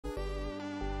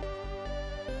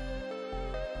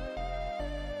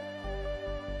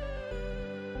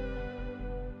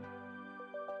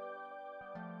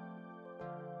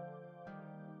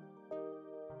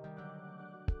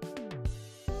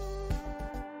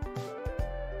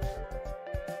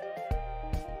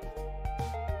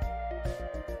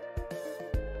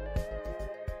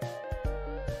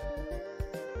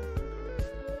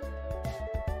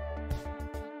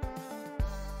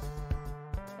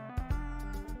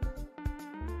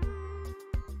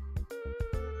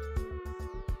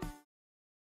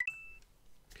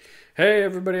Hey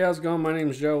everybody, how's it going? My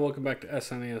name's Joe. Welcome back to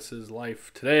SNES's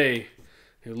Life. Today,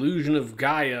 Illusion of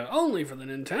Gaia, only for the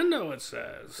Nintendo, it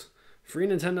says. Free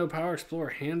Nintendo Power Explorer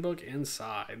Handbook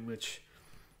inside, which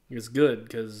is good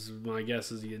because my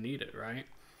guess is you need it, right?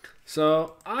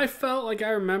 So, I felt like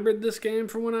I remembered this game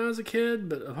from when I was a kid,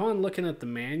 but upon looking at the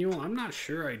manual, I'm not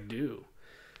sure I do.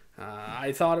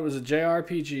 I thought it was a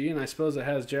JRPG, and I suppose it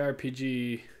has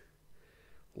JRPG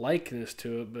likeness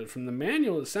to it, but from the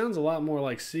manual it sounds a lot more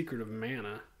like Secret of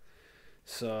Mana.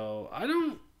 So I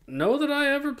don't know that I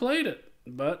ever played it,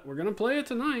 but we're gonna play it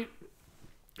tonight.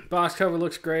 Box cover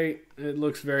looks great. It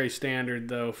looks very standard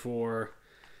though for,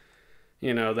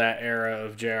 you know, that era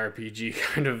of JRPG,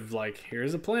 kind of like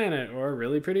here's a planet or a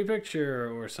really pretty picture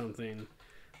or something.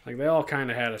 Like they all kind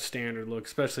of had a standard look,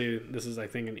 especially this is I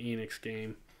think an Enix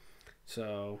game.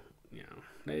 So, you know,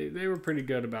 they were pretty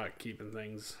good about keeping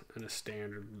things in a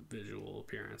standard visual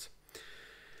appearance.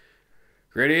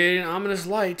 Radiating ominous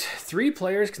light. 3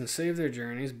 players can save their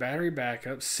journeys. Battery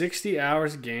backup. 60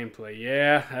 hours of gameplay.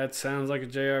 Yeah, that sounds like a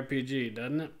JRPG,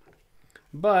 doesn't it?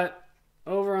 But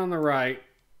over on the right,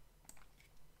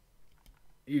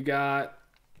 you got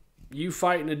you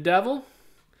fighting a devil,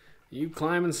 you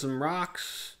climbing some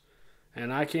rocks,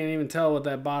 and I can't even tell what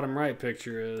that bottom right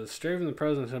picture is. Straight from the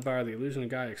President's Empire, the Illusion of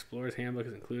Gaia Explorer's Handbook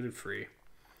is included free.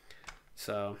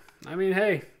 So, I mean,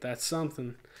 hey, that's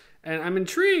something. And I'm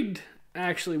intrigued,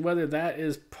 actually, whether that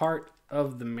is part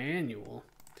of the manual.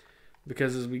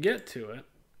 Because as we get to it,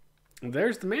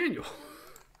 there's the manual.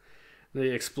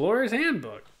 The Explorer's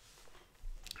Handbook.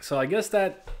 So I guess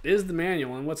that is the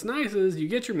manual. And what's nice is you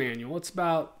get your manual. It's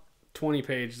about 20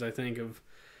 pages, I think, of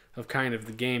kind of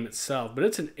the game itself, but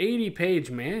it's an 80-page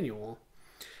manual.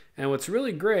 And what's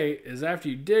really great is after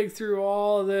you dig through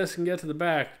all of this and get to the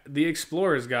back, the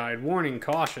Explorer's Guide, warning,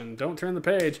 caution, don't turn the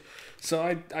page. So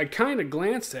I kind of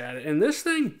glanced at it, and this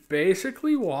thing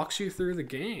basically walks you through the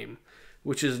game,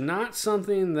 which is not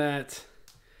something that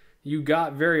you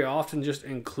got very often just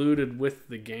included with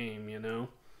the game, you know?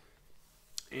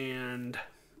 And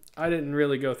I didn't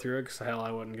really go through it because hell, I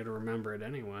wasn't going to remember it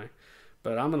anyway.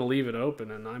 But I'm going to leave it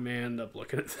open, and I may end up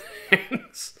looking at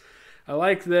things. I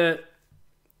like that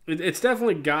it's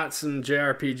definitely got some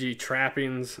JRPG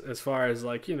trappings as far as,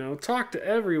 like, you know, talk to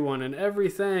everyone and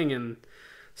everything and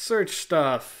search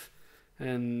stuff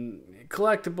and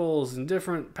collectibles and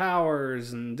different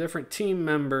powers and different team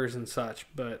members and such.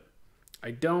 But I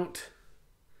don't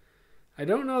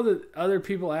know that other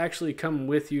people actually come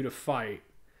with you to fight.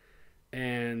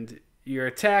 And your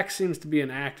attack seems to be an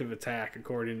active attack,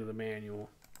 according to the manual.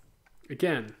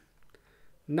 Again,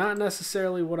 not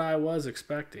necessarily what I was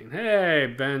expecting.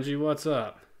 Hey, Benji, what's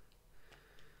up?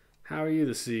 How are you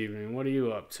this evening? What are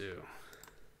you up to?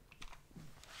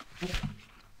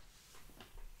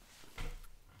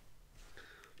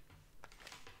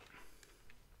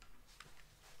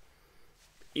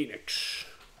 Enix.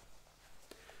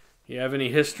 You have any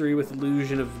history with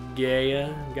Illusion of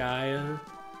Gaia?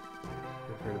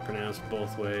 I've heard it pronounced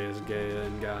both ways, Gaia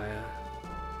and Gaia.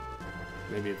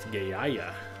 Maybe it's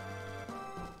Gaia.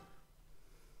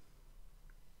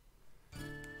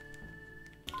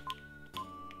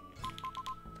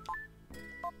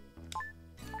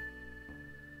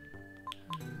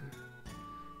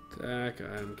 Attack,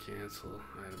 item cancel,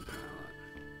 item palette.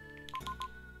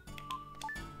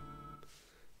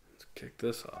 Let's kick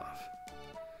this off.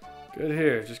 Good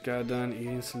here, just got done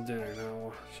eating some dinner,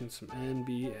 now watching some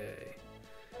NBA.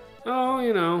 Oh,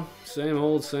 you know, same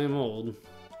old, same old.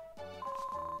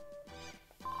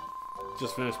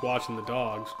 Just finished watching the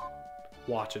dogs.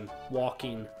 Walking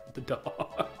the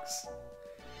dogs.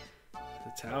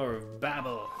 The Tower of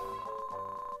Babel.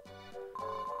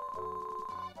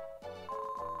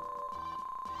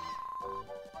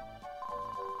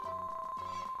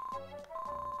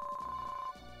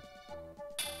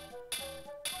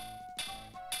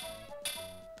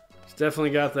 It's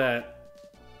definitely got that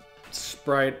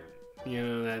sprite, you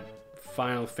know, that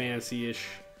Final Fantasy-ish,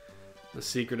 the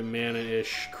Secret of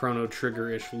Mana-ish, Chrono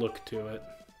Trigger-ish look to it.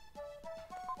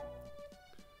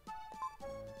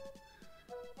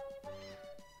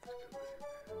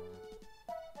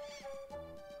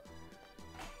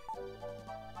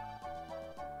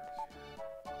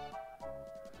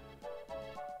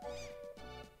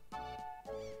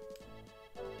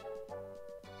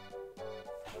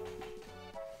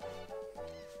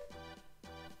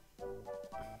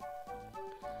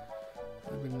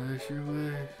 Your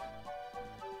way.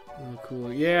 Oh,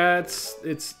 cool. Yeah,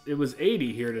 it was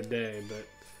 80 here today, but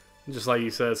just like you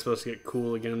said, it's supposed to get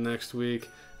cool again next week.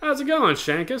 How's it going,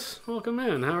 Shankus? Welcome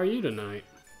in. How are you tonight?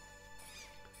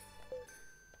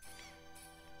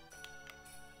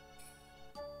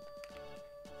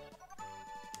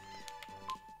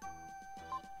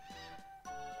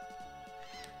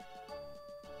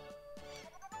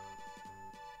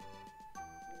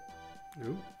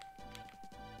 Ooh.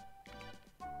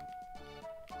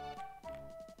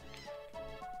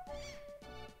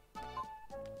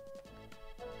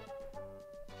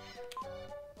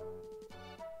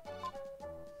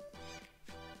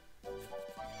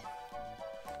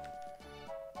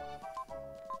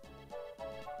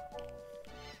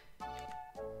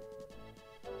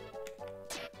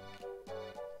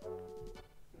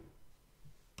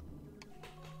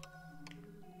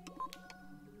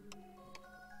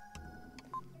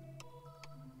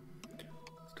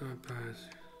 Stop pass.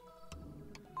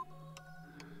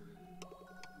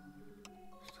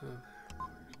 Stop.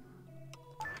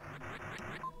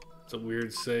 It's a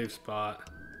weird save spot.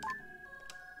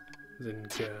 Then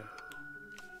go.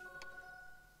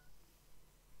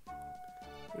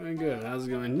 Doing good. How's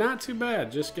it going? Not too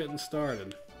bad. Just getting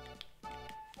started.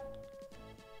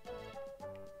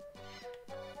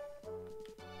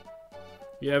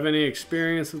 You have any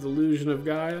experience with Illusion of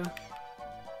Gaia?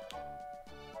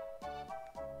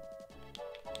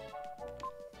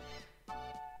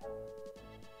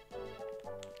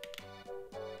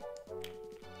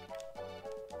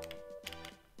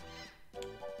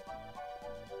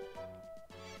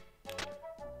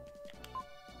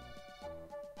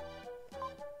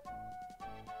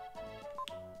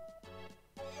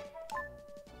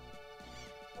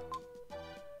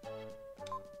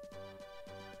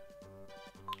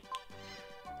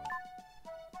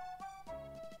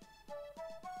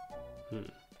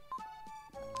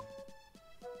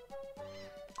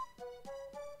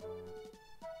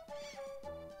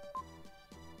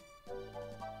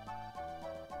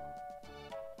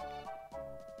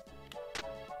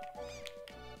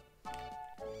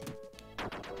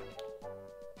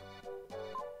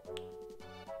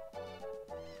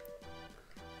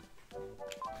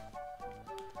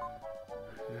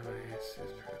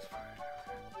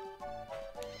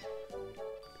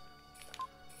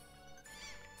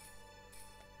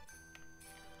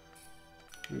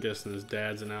 I'm guessing his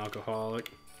dad's an alcoholic.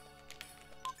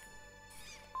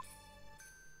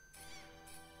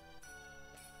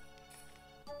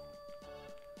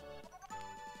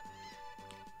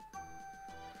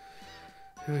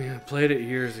 Oh yeah, I played it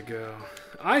years ago.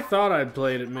 I thought I'd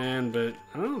played it, man, but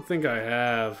I don't think I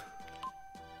have.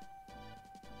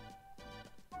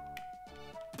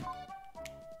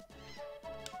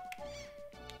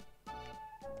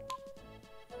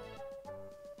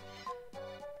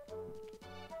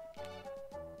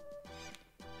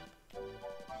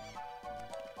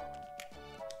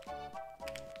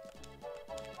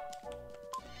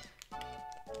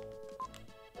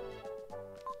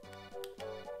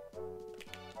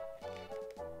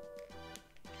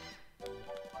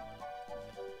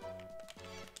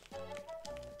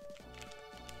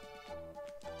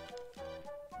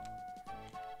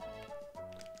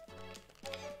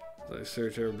 I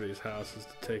search everybody's houses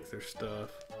to take their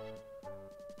stuff.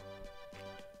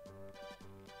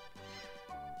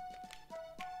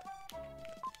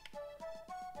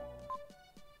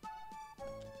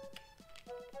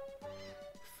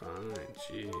 Fine,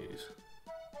 jeez.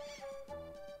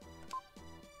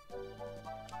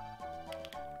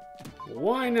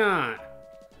 Why not?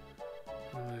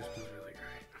 Oh, this was really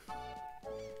great.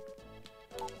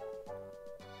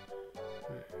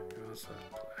 Alright, let's play.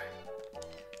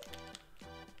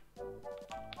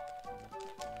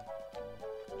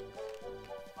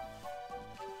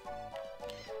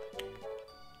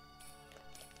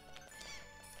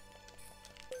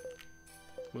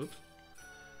 Whoops.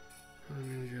 I'm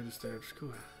gonna go to start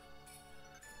school.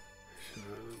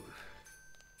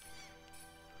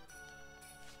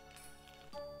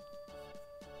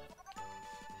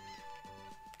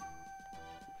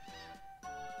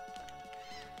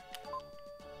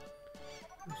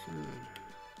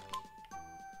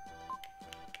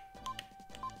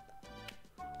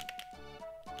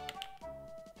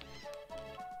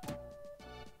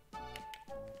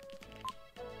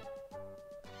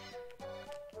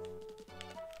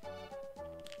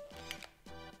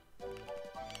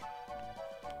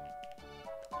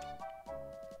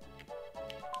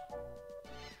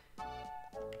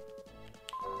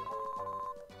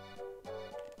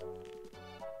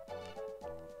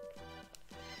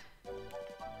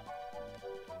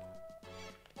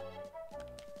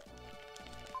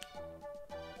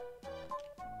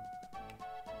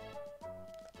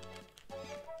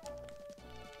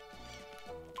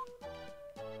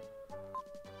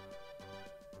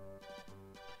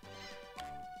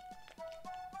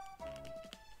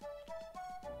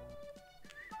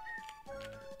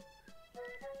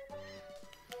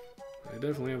 They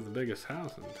definitely have the biggest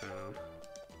house in town.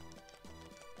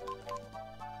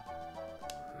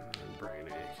 Brain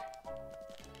ache.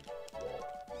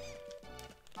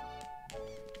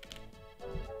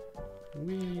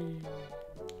 Wee.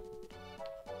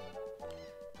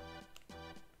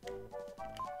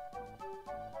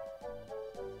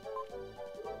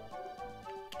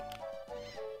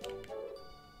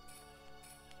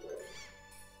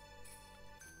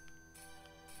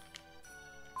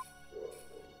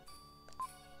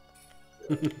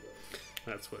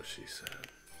 That's what she said.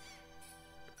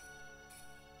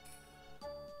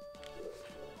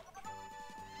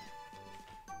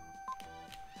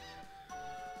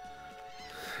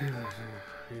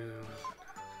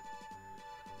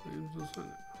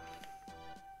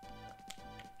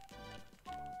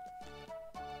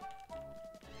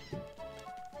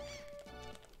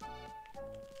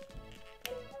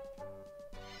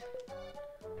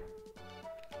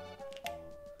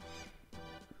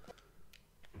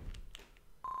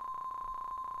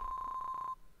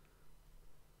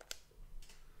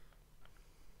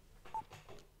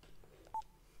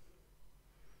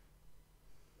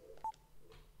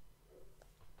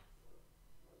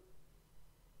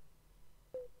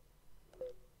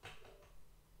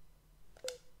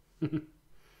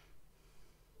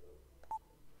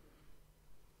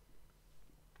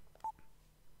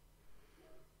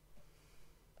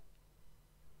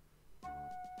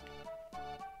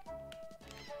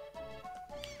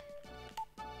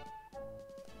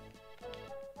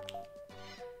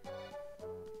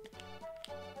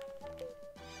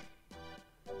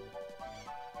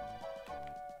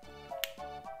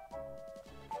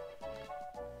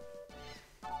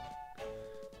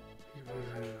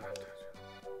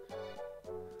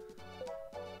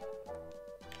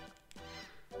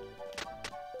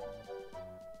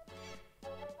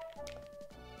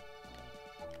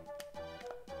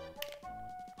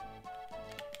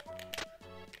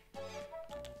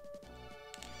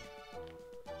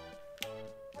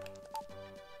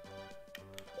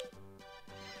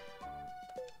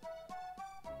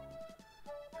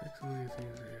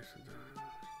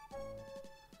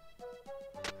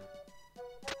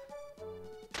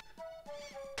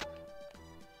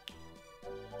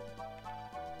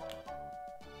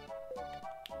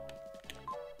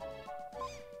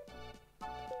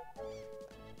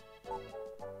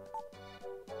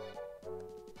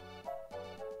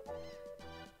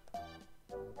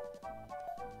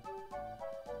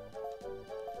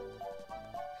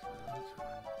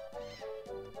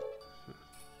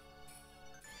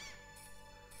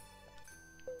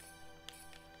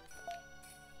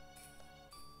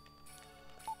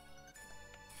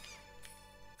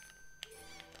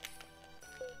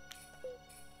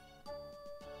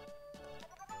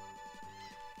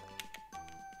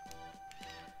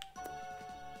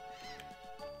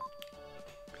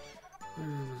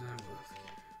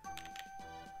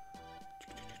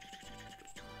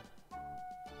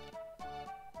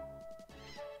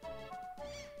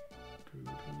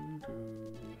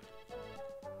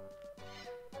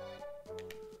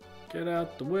 Get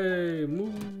out the way,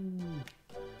 move.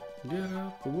 Get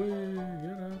out the way,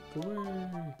 get out the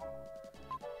way.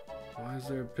 Why is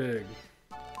there a pig?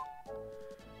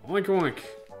 Oink oink.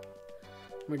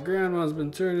 My grandma's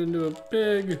been turned into a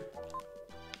pig.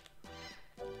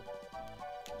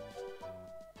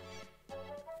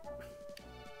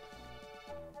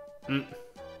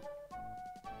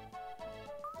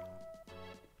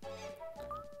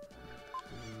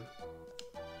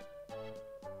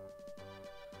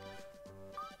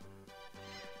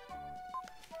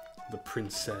 The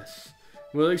princess.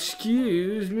 Well,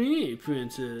 excuse me,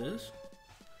 princess.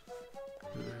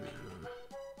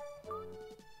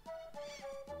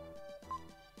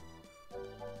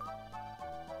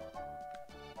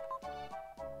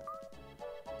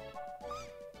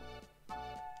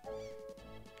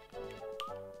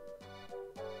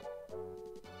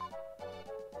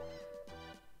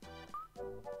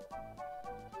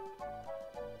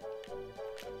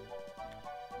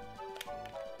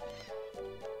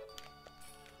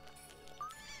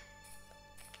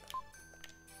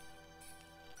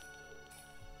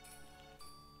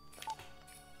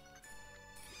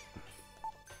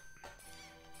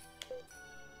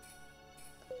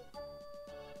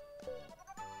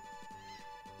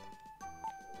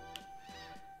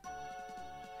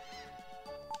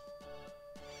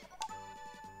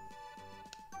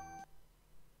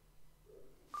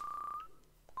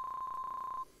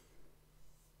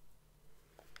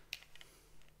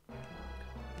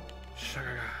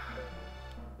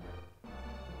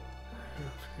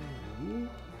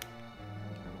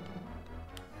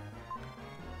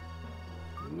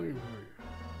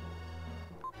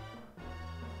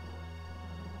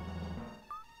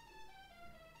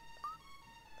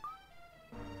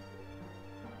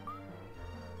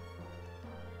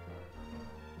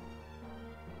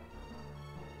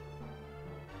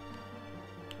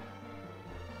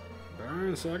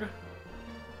 Saga?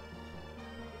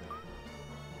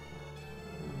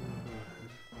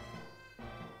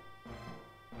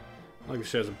 Like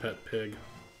she has a pet pig.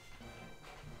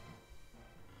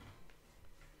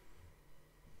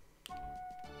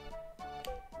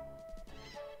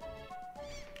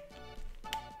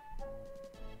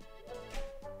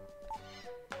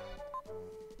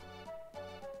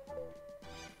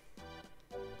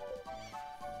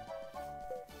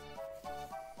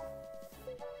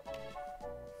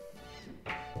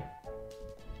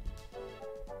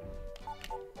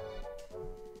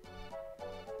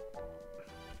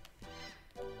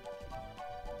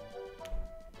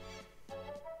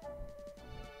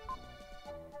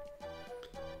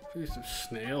 Piece of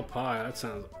snail pie. That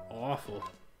sounds awful.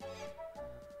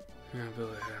 Yeah,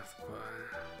 Billy half the pie.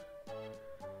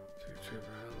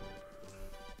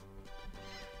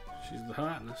 She's the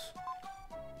hotness.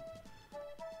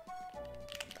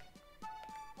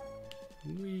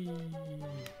 Whee.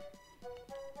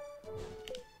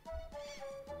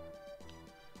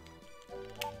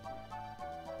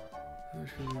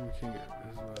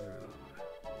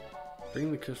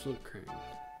 Bring the crystal crane.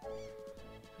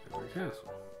 Every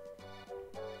castle.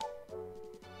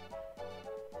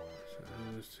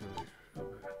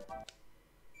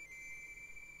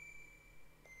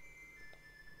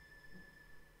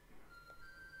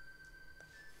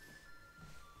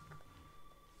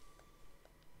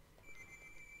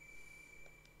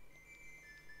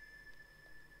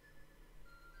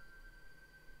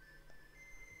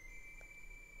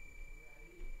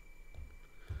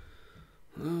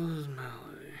 Love's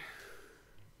Melody.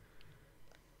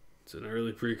 It's an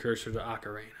early precursor to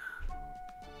Ocarina.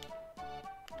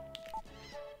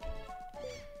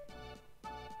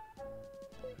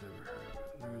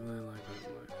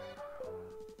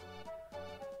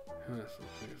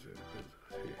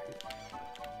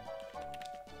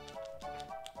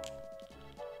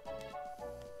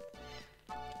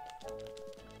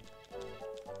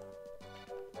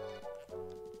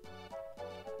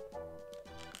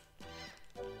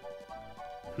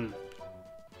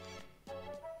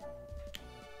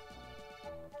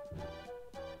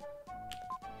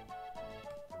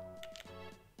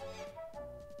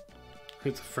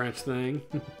 It's a French thing.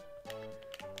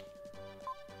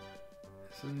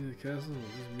 Send you to the castle,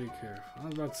 just be careful. I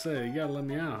was about to say, you gotta let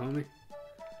me out, homie.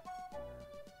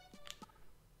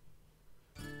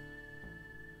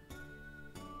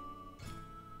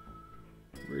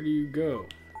 Where do you go?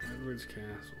 Edward's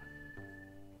Castle.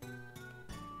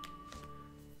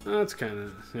 Oh, that's kind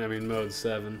of, I mean, mode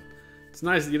 7. It's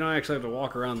nice that you don't actually have to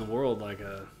walk around the world like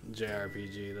a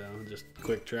JRPG, though. It just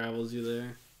quick travels you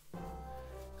there.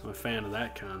 I'm a fan of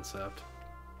that concept.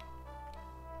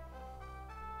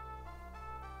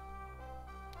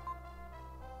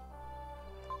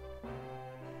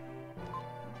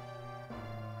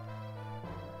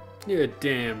 You're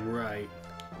damn right.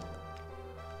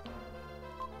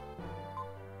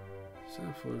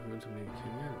 Stop forward to me,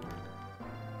 King Edward.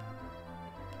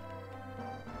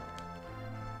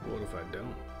 What if I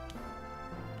don't?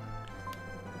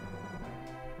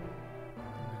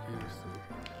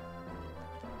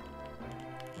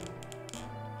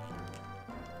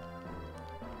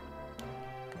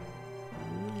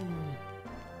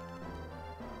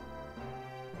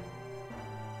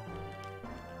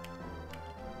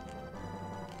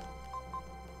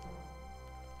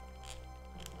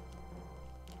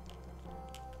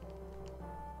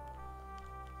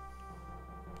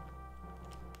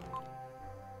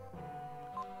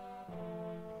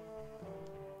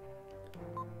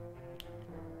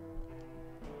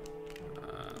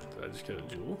 Did I just get a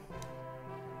jewel?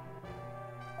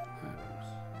 Items.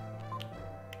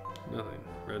 Nothing.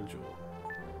 Red jewel.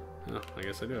 Oh, I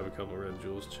guess I do have a couple red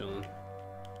jewels chilling.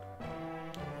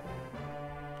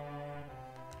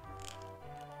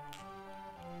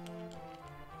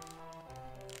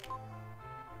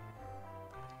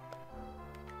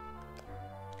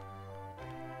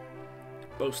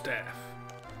 Bow staff.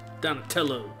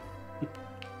 Donatello.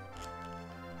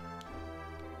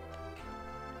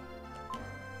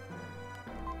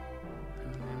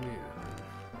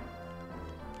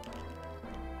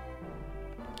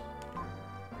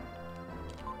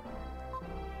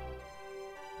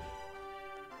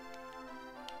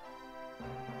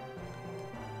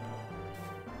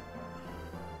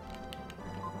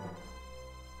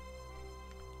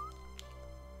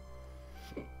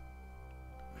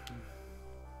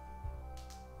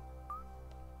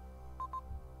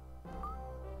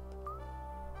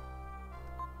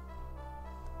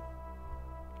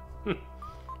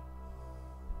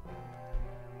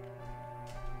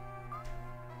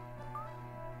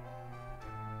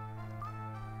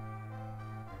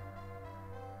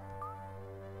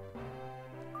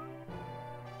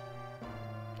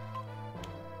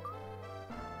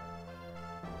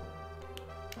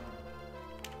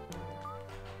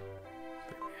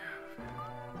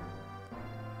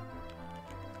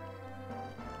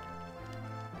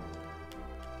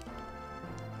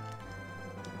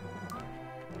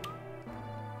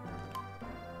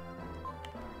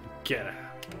 Get out.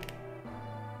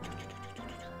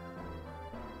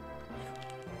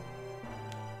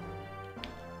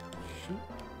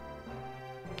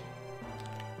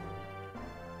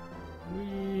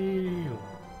 Wee.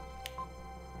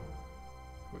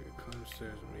 Wait, climb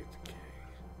stairs and meet the king.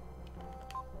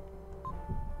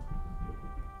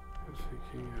 Let's see,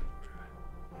 king.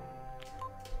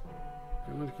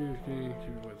 Come on, king,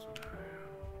 keep your wits about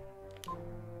you.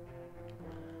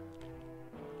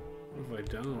 What if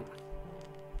I don't?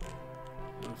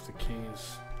 What if the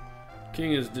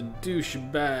king is the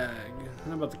douchebag?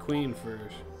 How about the queen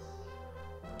first?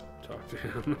 Talk to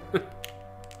him.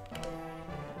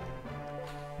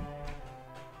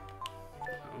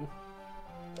 No.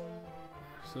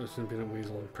 So there's been a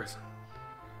weasel in prison.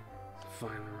 Let's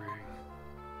find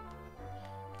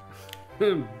the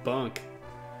ring. Bunk.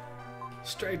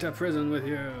 Straight to prison with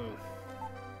you.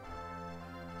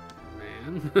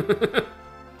 Man.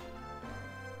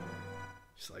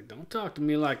 She's like, don't talk to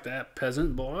me like that,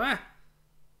 peasant boy.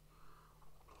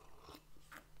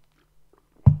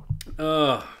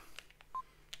 Ugh.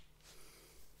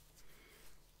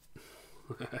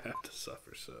 I have to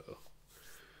suffer so.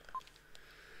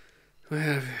 I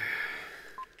have.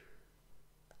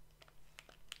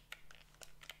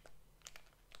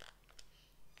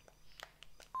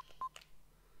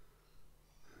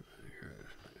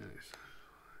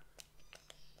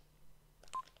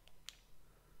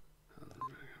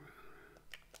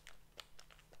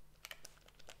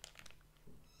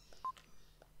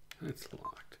 It's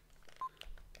locked.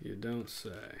 You don't say.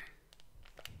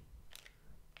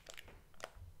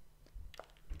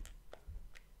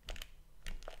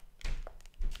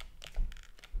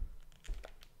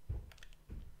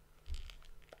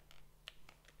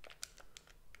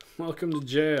 Welcome to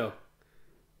jail.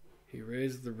 He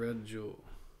raised the red jewel.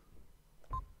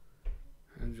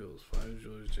 Red jewels, 5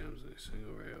 jewelers, gems, and a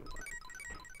single ray of light.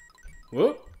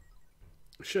 Whoop!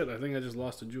 Shit, I think I just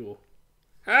lost a jewel.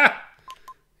 Ah!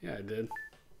 Yeah, I did.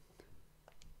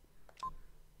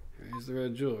 Here's the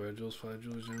red jewel. Red jewels, 5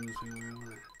 jewelers, gems, and a single ray of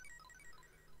light.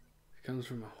 It comes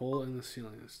from a hole in the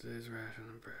ceiling. It's today's ration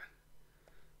of bread.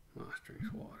 Moss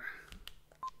drinks water.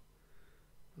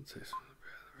 Let's say some of the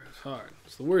bread. The bread's hard.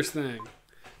 It's the worst thing.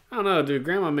 I don't know, dude.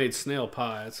 Grandma made snail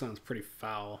pie. That sounds pretty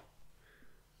foul.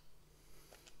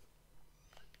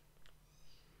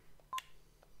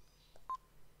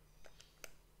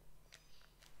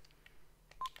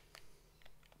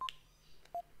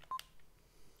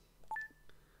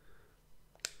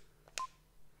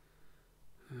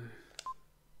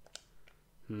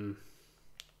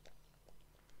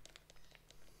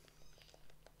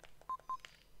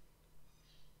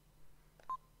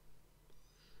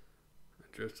 I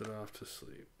drifted off to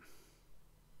sleep.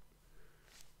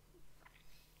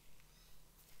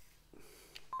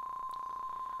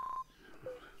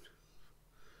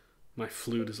 My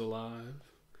flute is alive.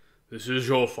 This is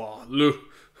your father.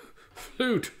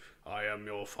 Flute. I am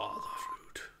your father,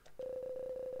 flute.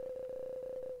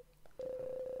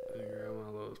 Hey,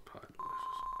 Grandma loves pie delicious.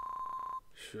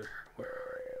 Sure, where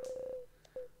are you?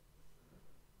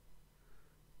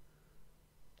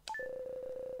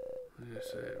 What did you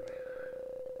say to me?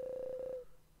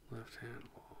 Left hand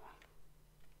wall.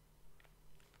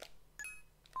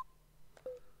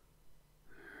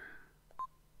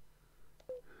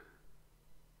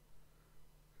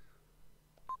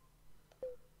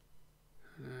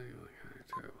 Now you look at a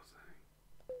terrible thing.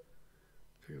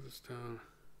 Pick up the stone.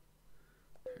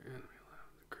 Your enemy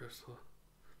left the crystal.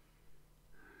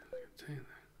 Contain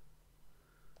that.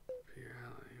 Be your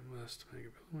ally. You must make a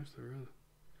pilgrimage to the ruin.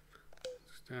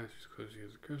 The statues close to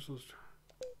use the crystals.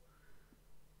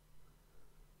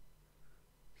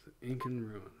 It's the Incan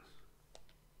ruins.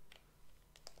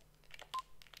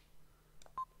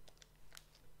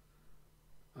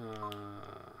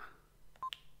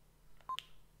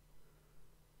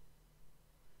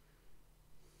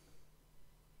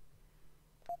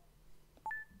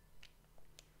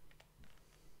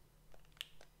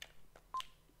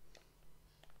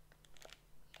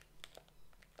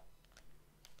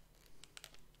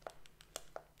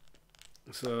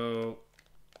 So,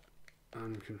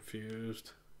 I'm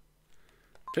confused.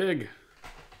 Pig!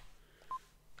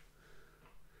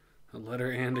 A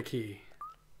letter and a key.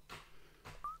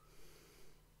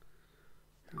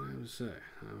 What do I have to say?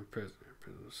 I'm a prisoner.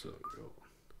 Prisoner of silver and gold.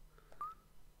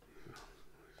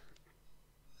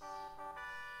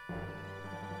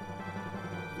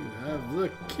 You have the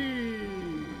key!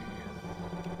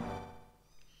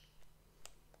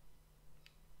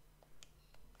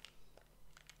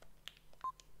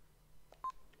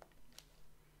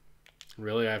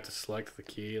 Really, I have to select the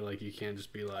key? Like, you can't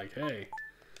just be like, hey,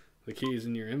 The key's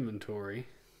in your inventory.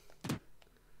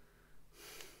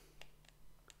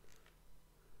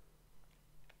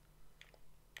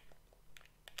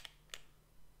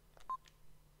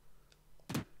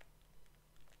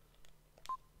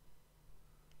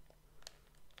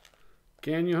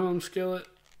 Can you home skillet?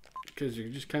 Because you're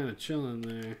just kind of chilling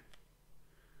there.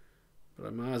 But I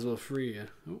might as well free you.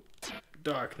 Oh,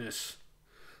 darkness.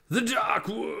 The dark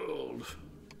world!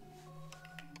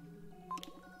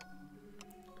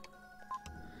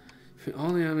 If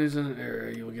all the enemies in an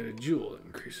area, you will get a jewel that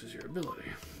increases your ability.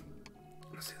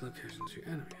 See the locations of your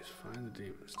enemies. Find the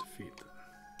demons. Defeat them.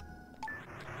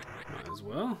 Might as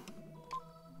well.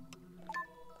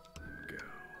 There we go.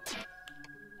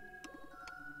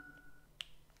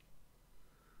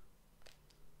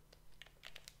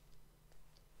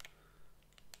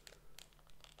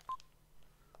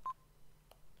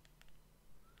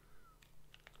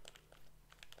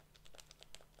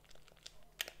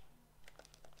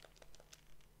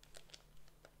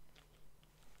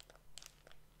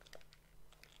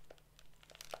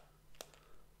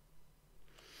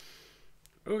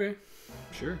 Okay,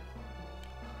 sure.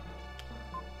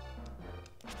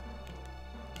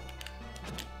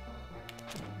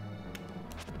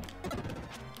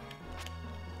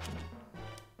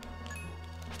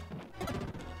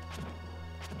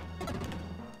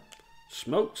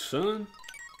 Smoke, son.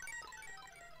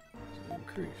 It's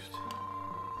increased.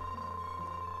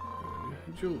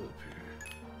 Jewel up here.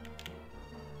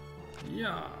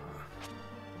 Yeah.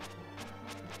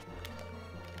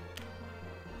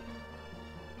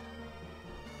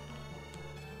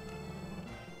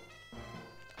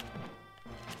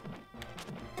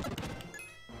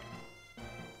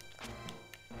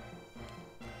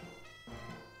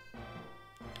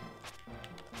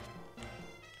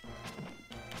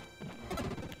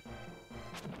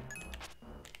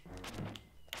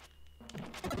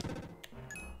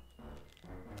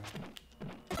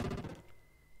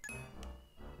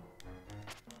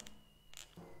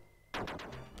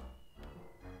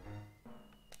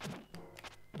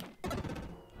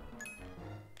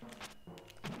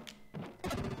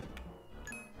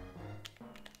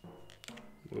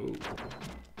 Whoa.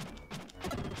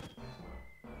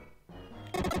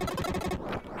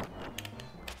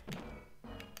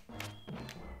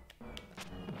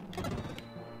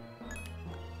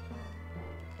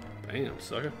 Bam,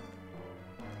 sucker.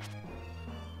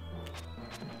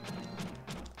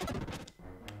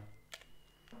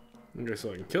 Okay,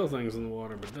 so I can kill things in the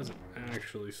water, but it doesn't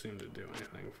actually seem to do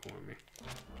anything for me.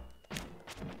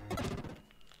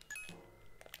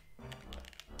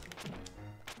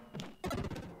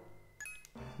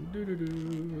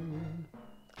 Doo-doo-doo.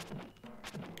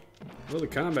 Well, the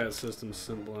combat system's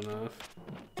simple enough.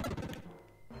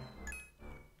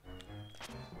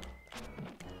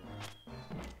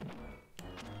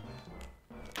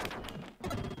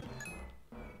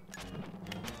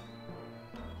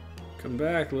 Come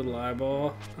back, little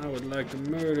eyeball. I would like to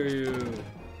murder you.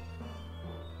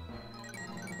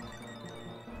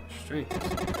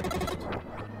 Strength.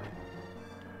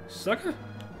 Sucker?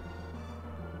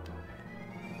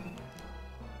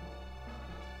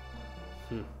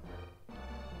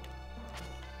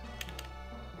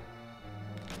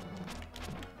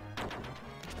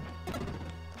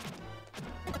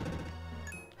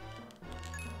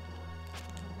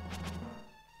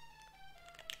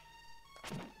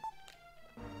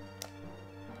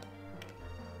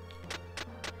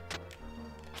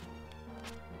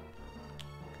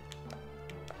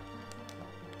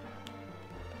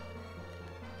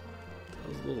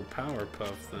 Little power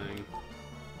puff thing.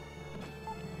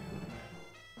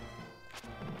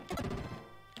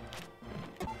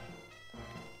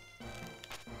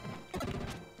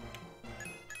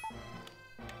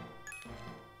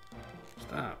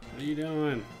 Stop. What are you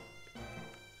doing?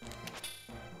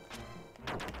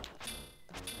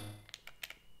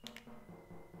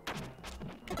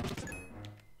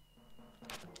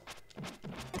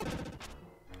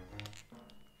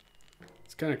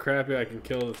 Kind of crappy I can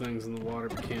kill the things in the water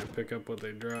but can't pick up what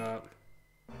they drop.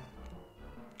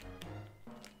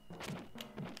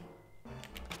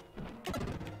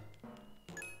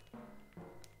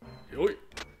 Yoink.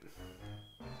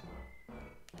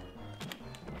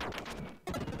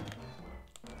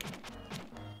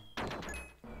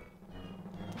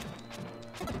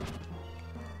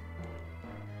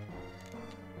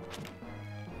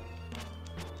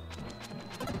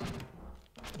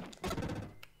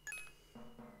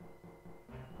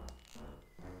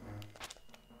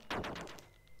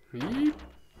 Yeep.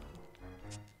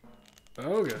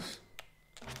 Bogus.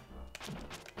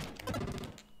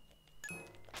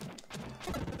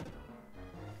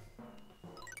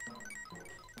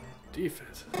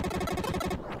 defense.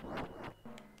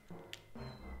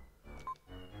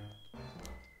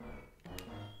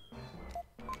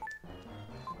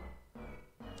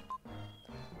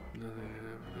 Nothing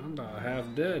happened. I'm about half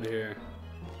dead here.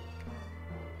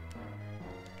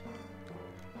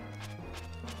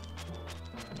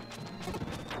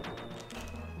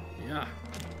 Yeah.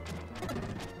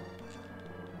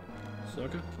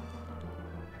 Sucker.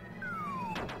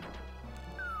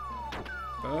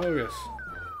 Bogus.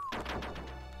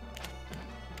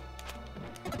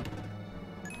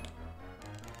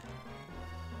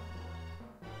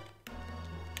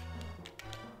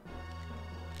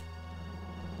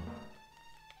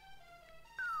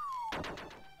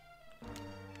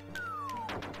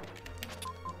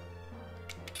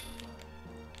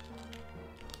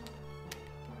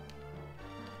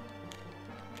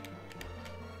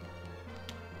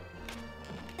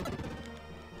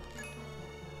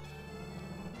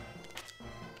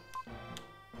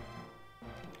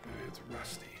 It's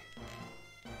rusty.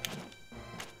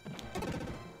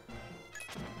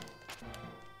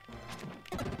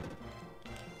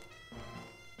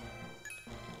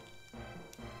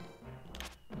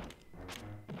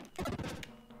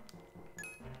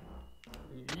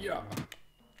 Yeah.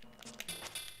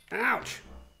 Ouch.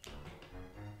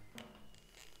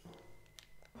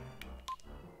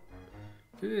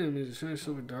 Two enemies, a shiny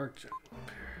silver dark gem.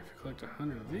 If you collect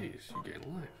 100 of these, you gain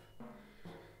life.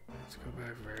 Let's go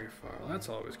back very far. Well, that's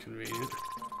always convenient.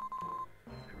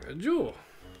 A red jewel.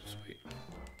 Sweet.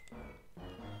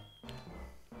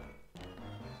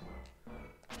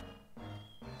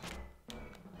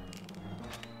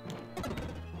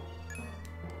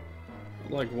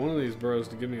 I'd like one of these bros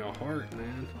to give me a heart,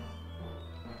 man.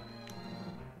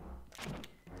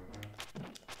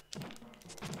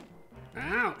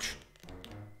 Ouch!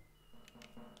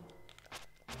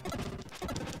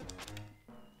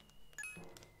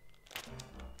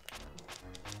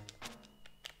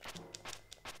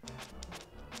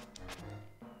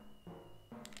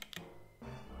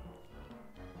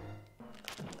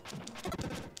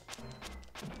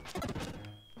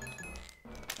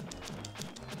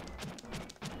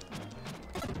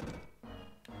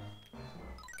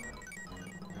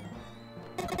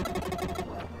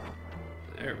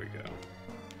 There we go.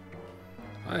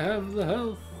 I have the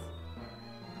health.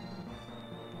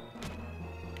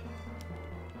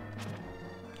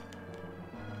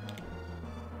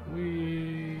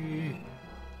 Wee.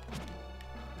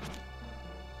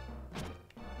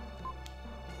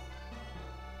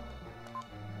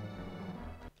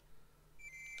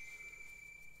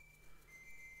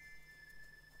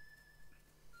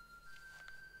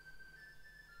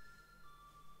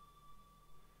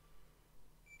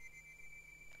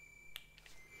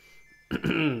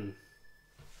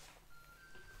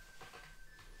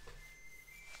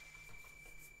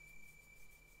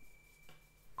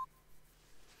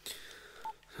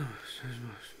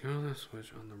 Go that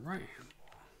switch on the right hand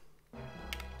wall.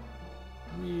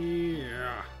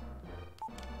 Yeah.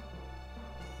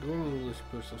 Door will just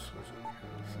push the switch on the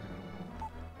other.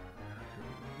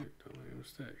 Don't make a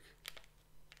mistake.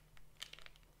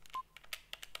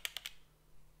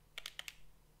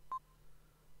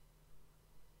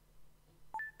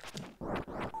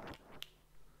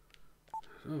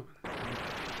 It's open.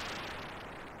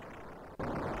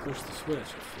 Push the switch, a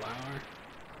flower.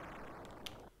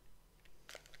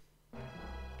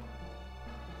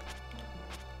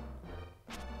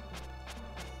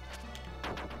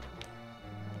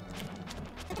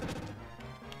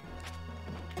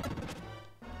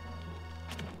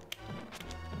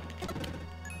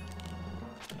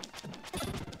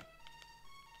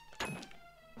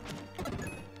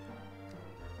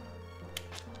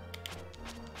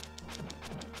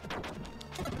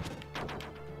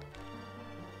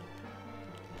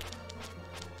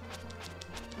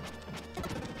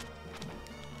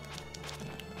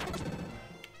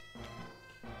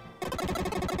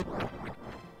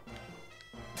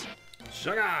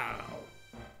 Sugar!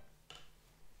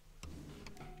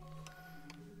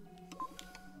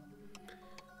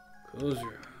 Close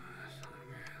your eyes.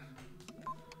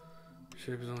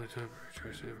 Shape is only temporary.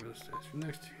 Try saving for the statue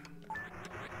next to you.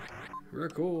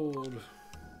 Record.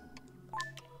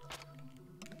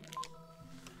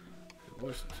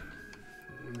 What's it?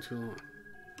 One too long.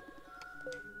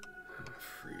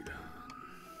 Freedom.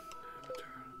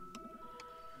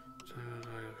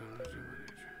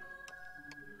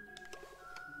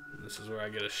 This is where I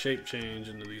get a shape change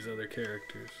into these other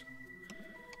characters.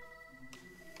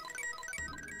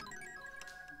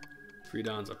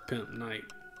 Freedon's a pimp knight.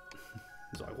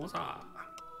 He's like, what's up?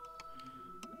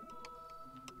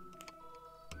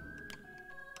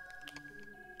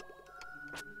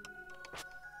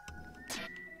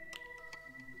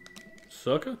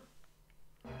 Sucker?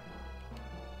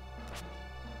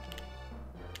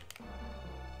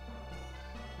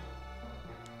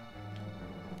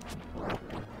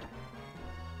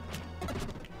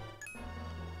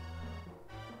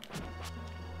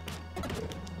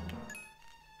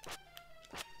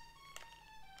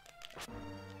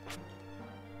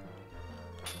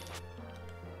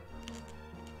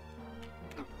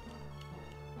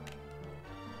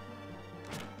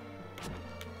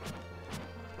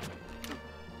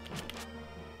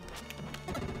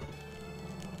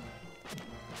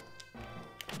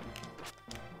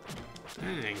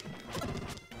 Dang.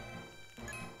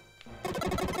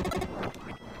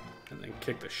 That thing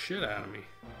kicked the shit out of me.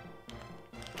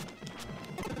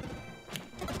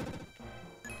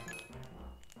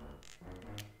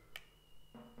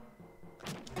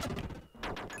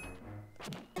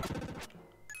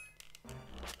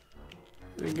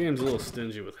 The game's a little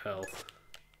stingy with health.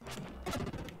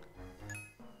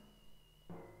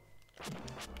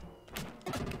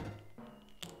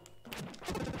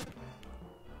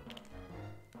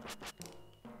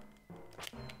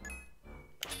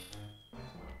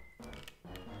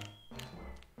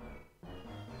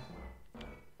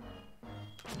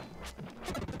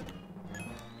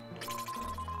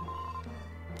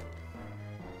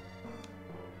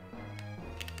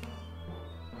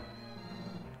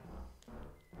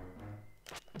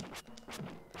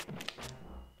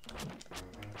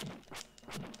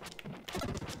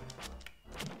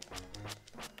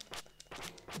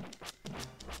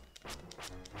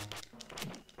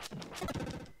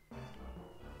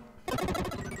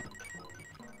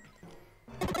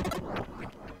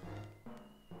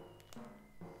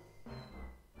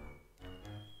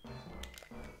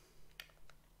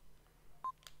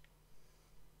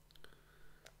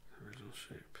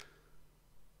 Shape.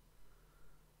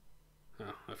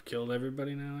 Oh, I've killed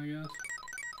everybody now, I guess.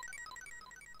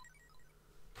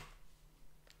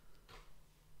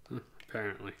 Huh,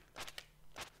 apparently.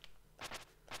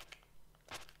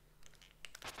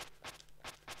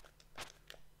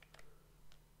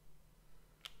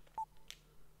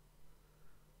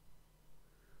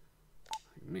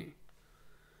 Like me.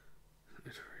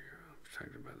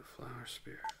 Protected by the flower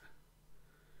spirit.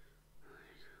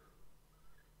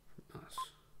 Us.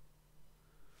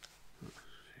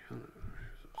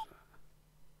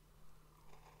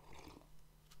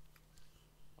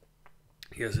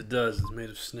 Yes, it does. It's made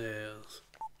of snails.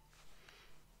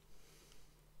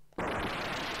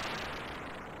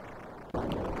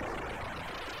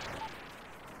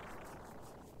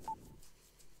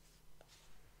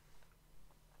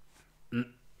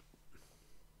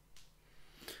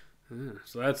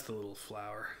 So that's the little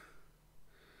flower.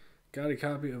 Got a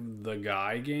copy of the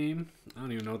Gaia game. I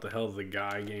don't even know what the hell the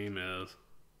Gaia game is.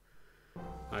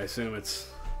 I assume it's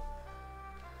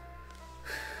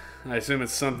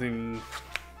something,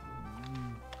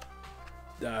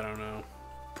 I don't know,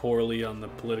 poorly on the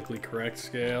politically correct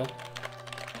scale.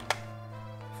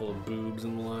 Full of boobs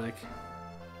and the like.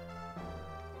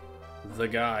 The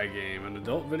Gaia game, an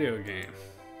adult video game.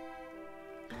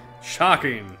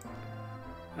 Shocking!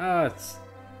 That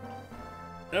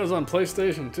was on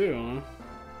PlayStation 2, huh?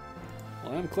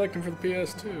 Well, I'm collecting for the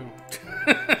PS2.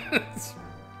 It's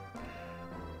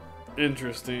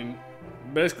interesting.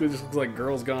 Basically just looks like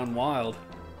Girls Gone Wild.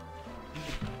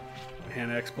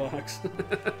 And Xbox.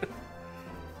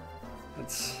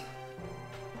 That's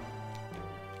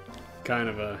kind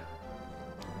of a,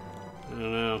 I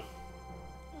don't know.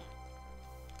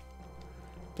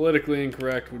 Politically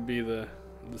incorrect would be the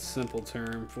simple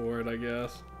term for it, I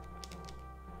guess.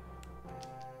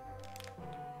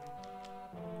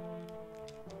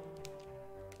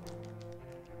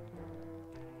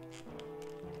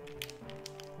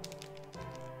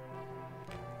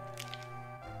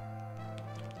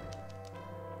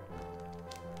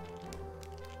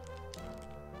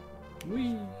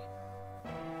 Whee!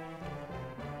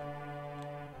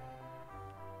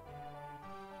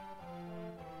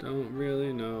 Don't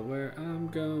really know where I'm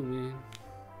going.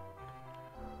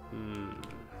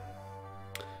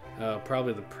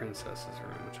 Probably the princess's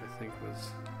room, which I think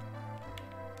was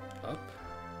up.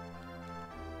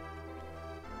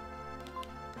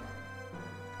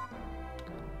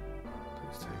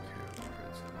 Please take care of the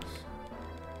princess.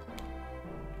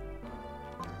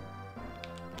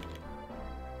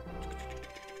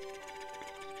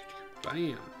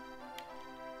 Bam!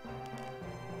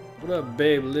 What up,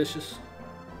 Babelicious? His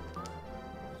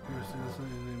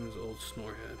name is Old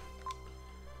Snorehead.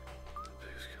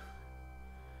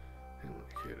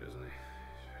 Cute, isn't he?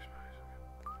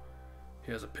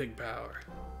 He has a pig power.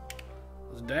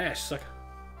 Let's dash, sucker.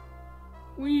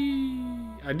 Whee!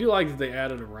 I do like that they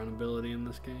added a run ability in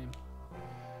this game.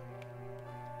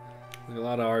 Like a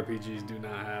lot of RPGs do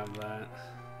not have that.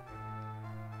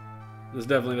 This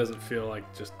definitely doesn't feel like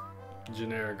just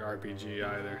generic RPG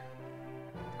either.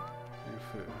 Your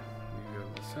food. You go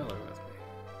to the cellar with me.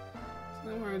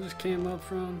 Isn't that where I just came up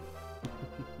from?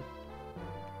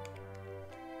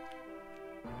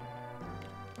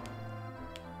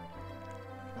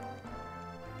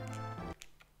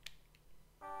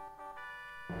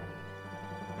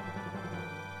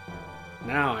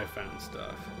 Now I found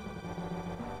stuff.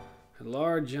 A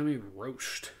large yummy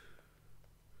roast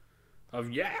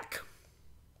of yak.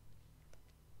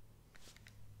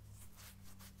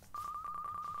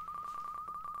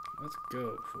 Let's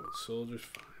go before the soldiers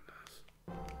find us.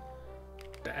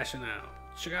 Dashing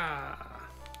out. Chugga!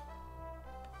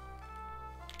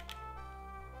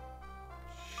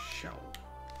 Show.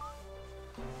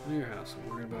 In your house, I'm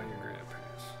worried about your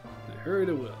grandparents. They hurry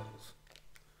to Wills.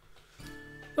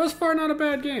 Thus far, not a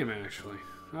bad game, actually.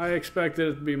 I expected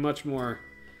it to be much more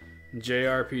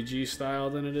JRPG style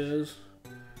than it is.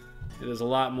 It is a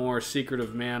lot more Secret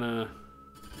of Mana,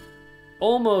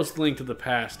 almost Link to the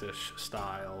Past-ish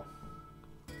style.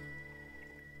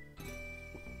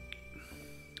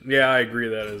 Yeah, I agree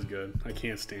that is good. I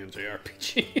can't stand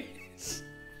JRPGs.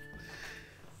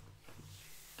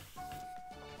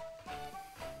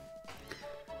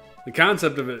 The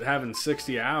concept of it having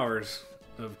 60 hours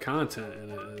of content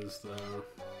in it is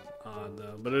odd,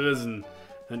 though. But it is an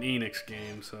Enix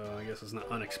game, so I guess it's not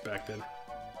unexpected.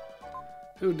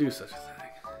 Who would do such a thing?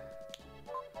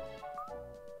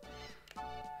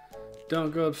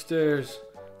 Don't go upstairs.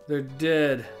 They're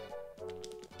dead.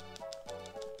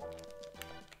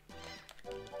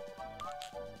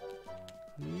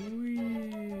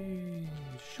 Whee!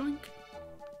 Shoink.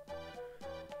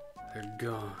 They're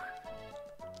gone.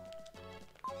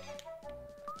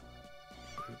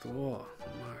 Look at the wall.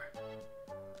 Mar.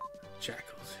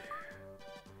 Jackals here.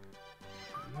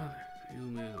 My mother. The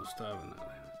old man will starve in that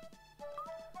land.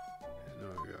 There's no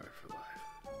regard for life.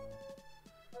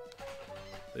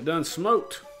 They done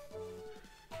smoked.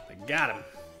 They got him.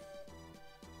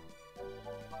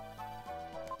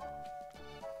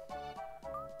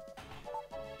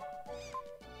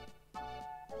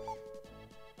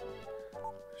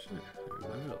 Shit, they're in my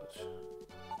village.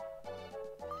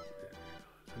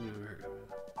 I've never heard of it.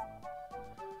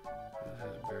 It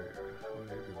has a barrier. What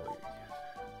do people like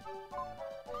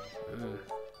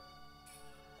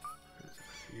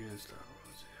you can't stop,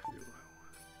 Rosie. I do what I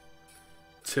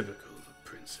want. Typical of a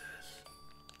princess.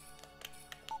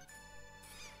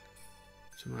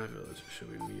 To my village, should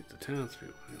we meet the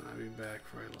townspeople? I'll be back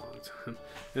for a long time.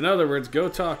 In other words, go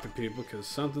talk to people because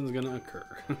something's gonna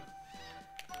occur.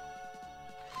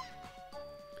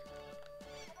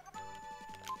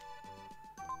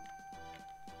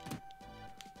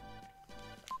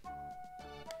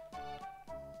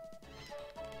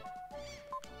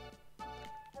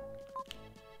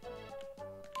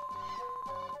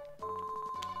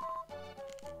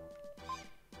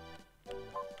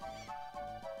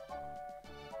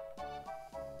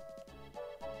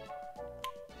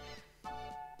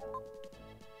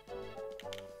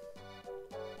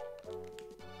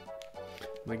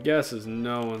 My guess is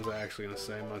no one's actually going to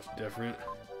say much different.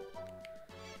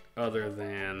 Other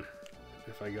than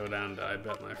if I go down to I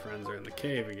bet my friends are in the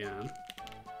cave again.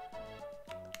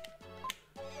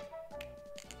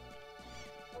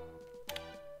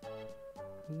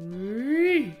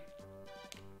 Whee!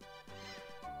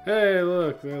 Hey,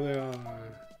 look, there they are.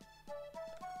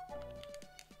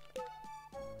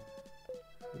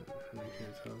 You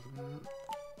can't tell us about.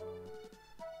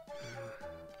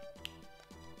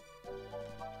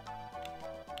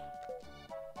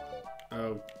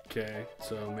 Okay,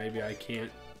 so maybe I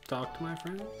can't talk to my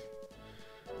friends?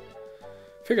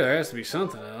 Figure there has to be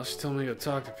something else. She told me to go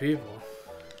talk to people.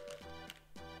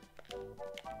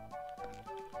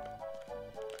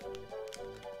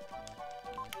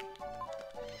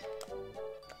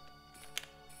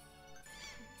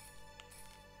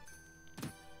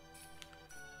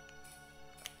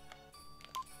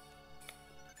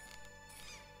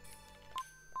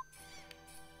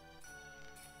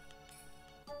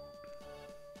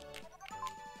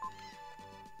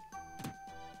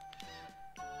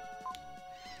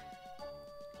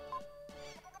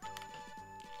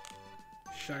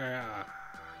 Shagaya.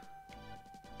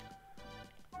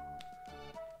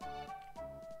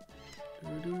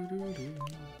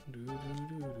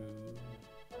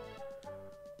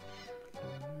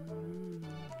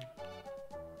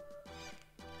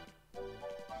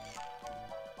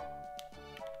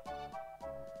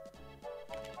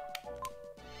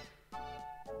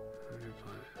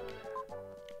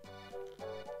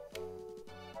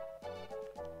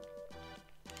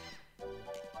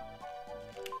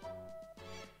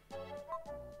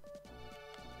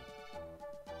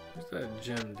 Where's that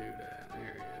gem dude at?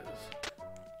 There he is.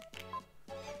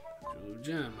 Jewel of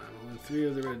gem. I'm only 3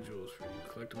 of the red jewels for you.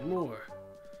 Collect more.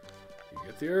 You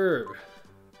get the herb.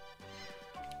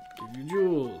 Give you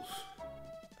jewels.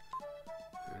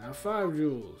 There are now 5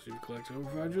 jewels. You've collected over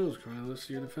 5 jewels. Currently, let's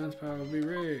see your defense power will be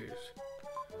raised.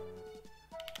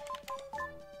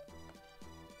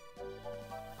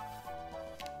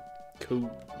 Cool.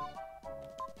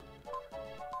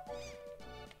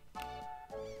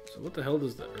 So what the hell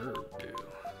does the herb do?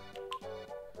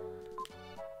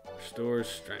 Restores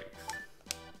strength.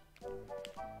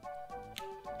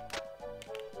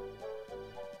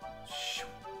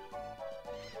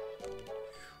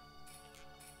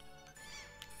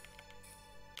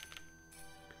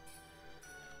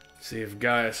 See if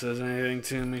Gaia says anything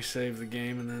to me, save the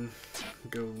game, and then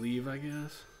go leave, I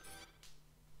guess.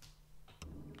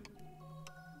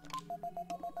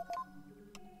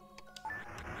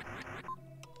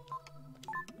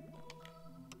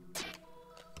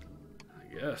 I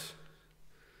guess.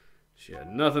 She had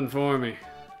nothing for me.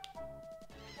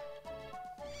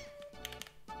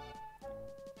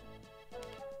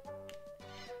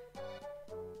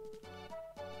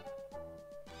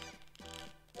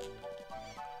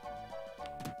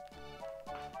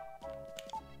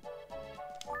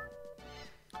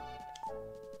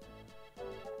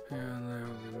 And there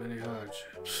will be many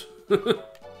hardships.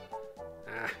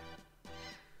 Ah.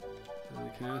 The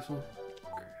castle?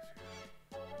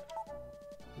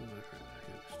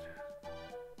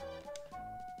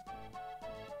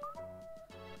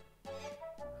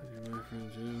 My friend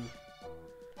Jim.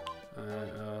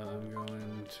 I'm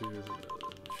going to the village.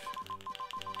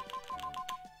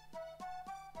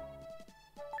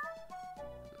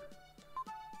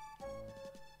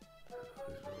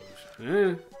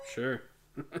 Yeah, sure.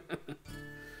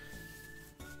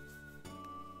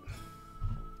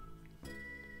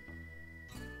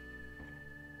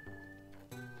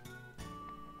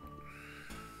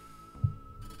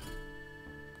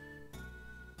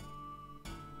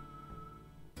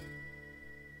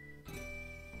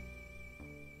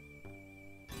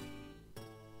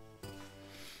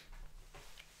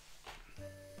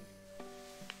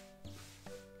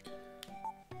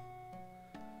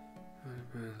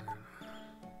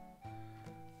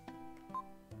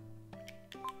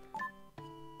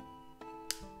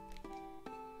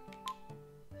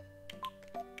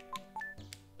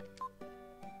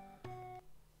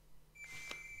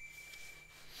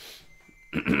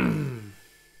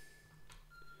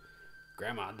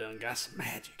 Grandma done got some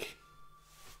magic.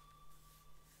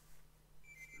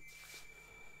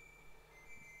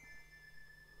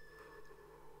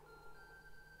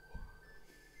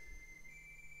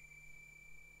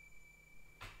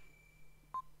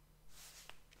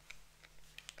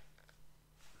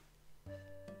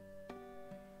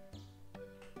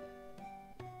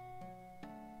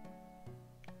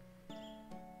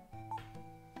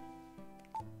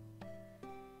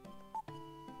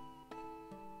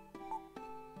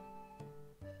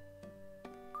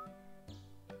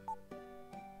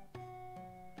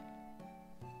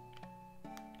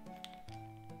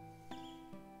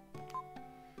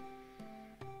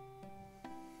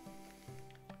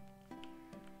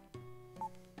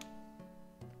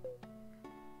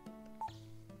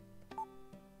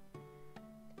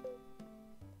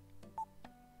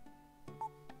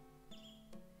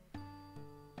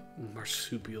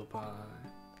 Marsupial pie.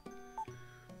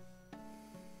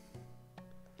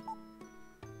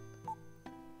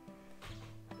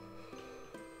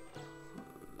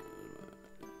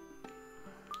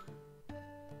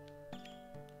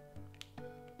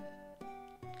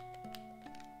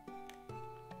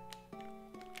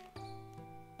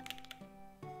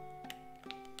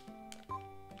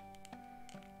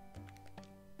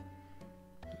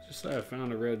 Just say I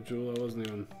found a red jewel.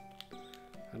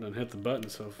 I done hit the button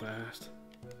so fast.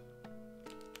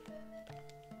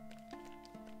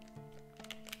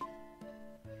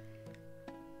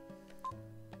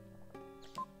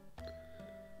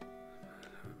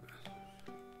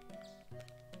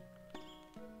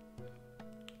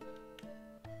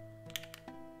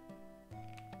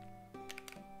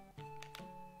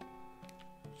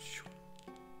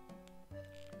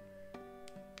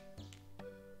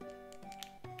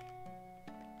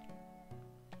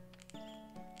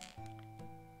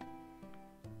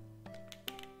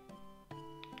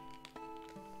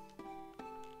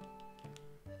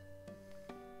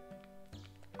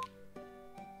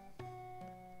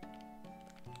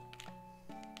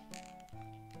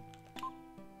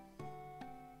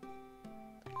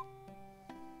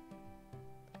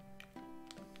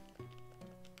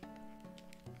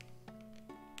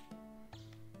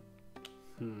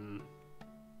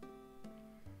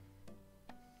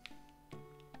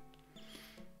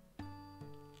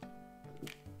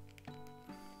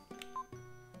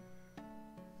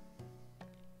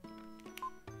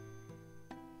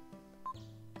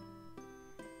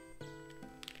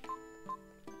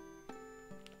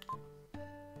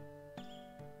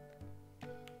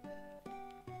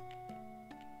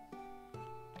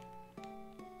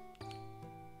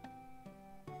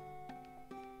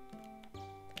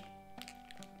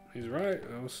 He's right.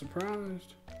 I was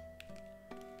surprised.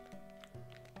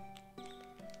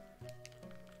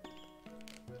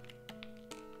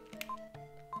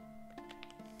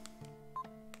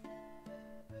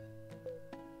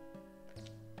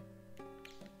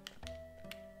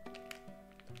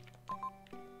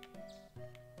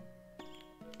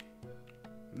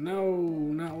 No,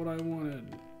 not what I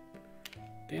wanted.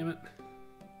 Damn it.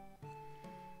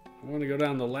 I want to go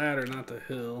down the ladder, not the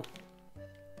hill.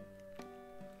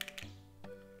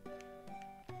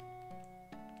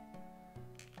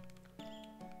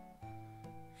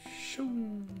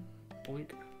 Shoo.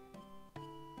 Boink.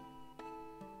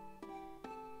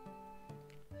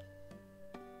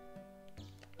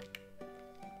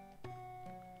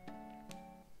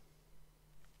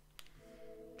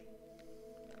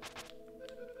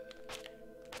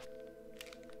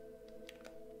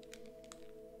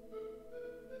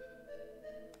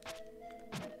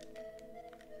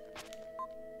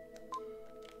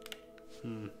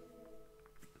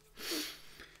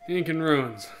 Ink and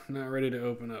Ruins. Not ready to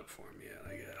open up for me yet,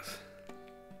 I guess.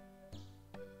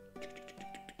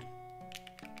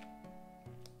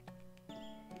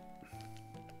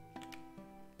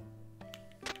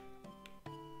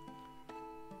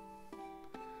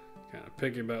 Kind of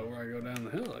picky about where I go down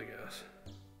the hill, I guess.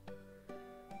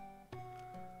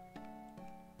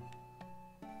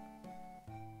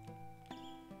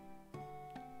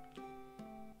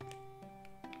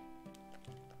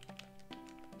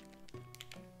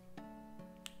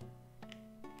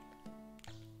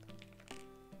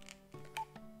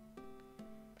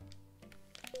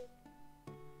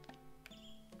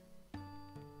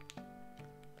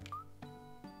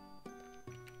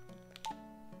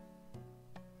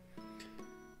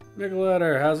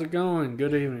 Nicoletta, how's it going?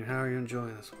 Good evening. How are you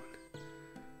enjoying this one?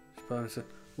 She probably said,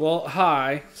 well,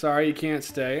 hi. Sorry you can't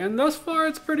stay. And thus far,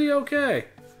 it's pretty okay.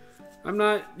 I'm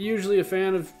not usually a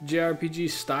fan of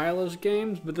JRPG stylish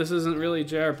games, but this isn't really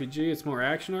JRPG. It's more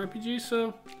action RPG,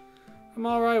 so I'm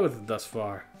alright with it thus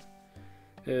far.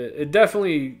 It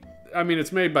definitely, I mean,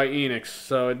 it's made by Enix,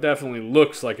 so it definitely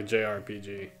looks like a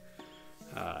JRPG.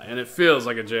 And it feels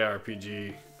like a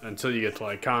JRPG. Until you get to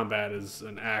like combat is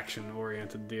an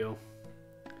action-oriented deal.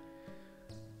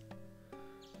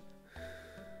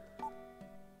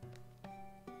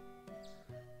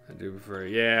 I do prefer,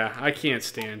 yeah, I can't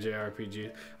stand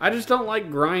JRPG. I just don't like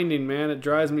grinding, man. It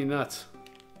drives me nuts.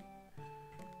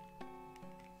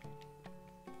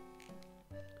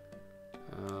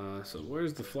 So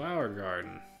where's the flower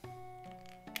garden?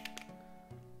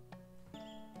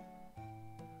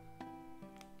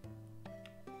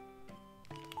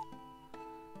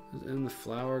 In the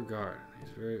flower garden.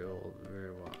 He's very old,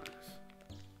 very wise.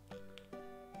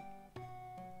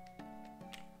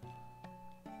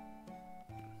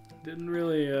 Didn't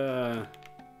really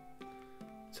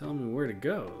tell me where to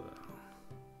go though.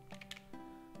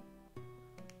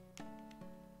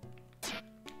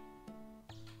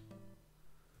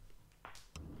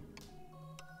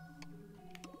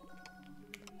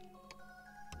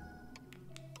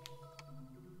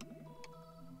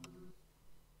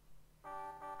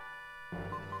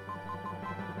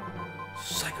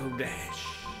 Psycho Dash.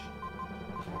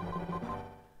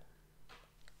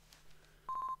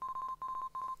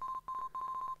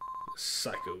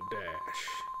 Psycho Dash.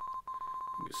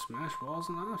 You can smash walls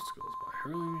and obstacles by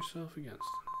hurling yourself against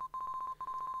them.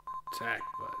 Attack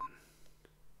button.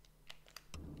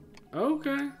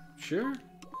 Okay, sure.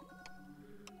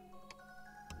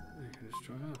 You can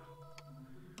destroy it.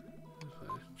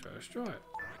 Try to destroy it.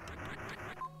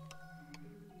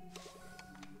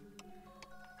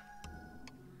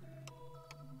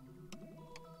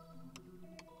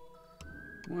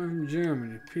 More from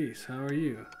Germany. Peace. How are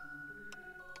you?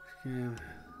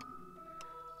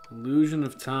 Illusion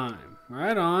of Time.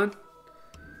 Right on.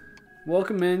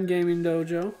 Welcome in, Gaming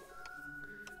Dojo.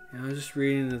 Yeah, I was just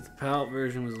reading that the palette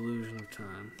version was Illusion of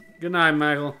Time. Good night,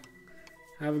 Michael.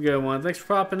 Have a good one. Thanks for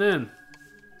popping in.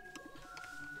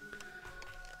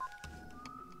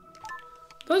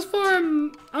 Thus far,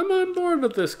 I'm on board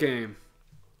with this game.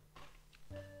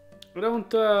 I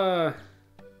don't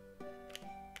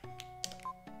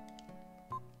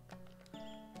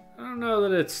know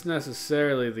that it's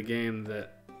necessarily the game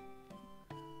that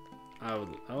I would...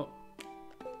 Oh.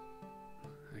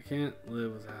 I can't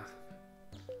live without...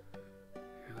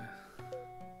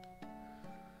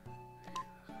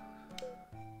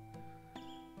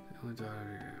 The only daughter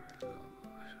of your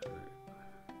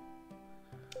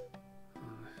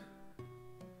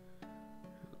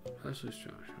especially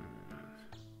strong.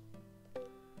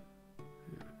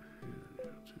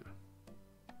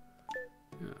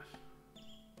 Yes.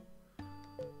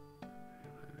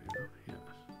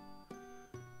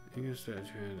 You can start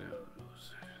your hand out.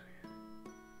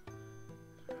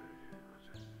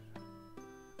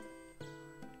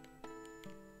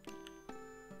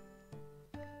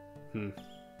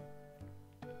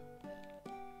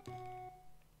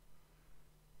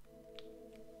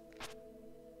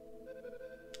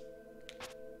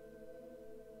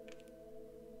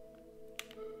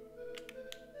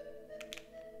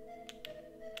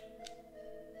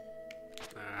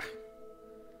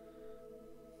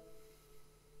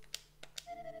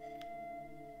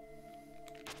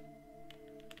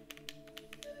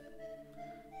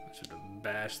 Should have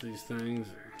bashed these things.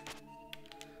 Or...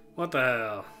 What the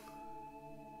hell?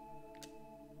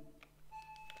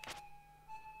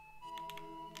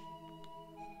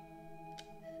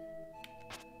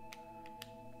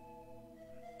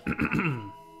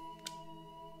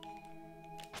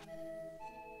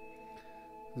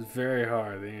 It's very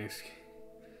hard. The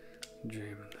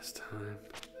dreaming this time.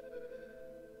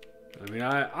 I mean,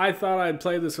 I thought I'd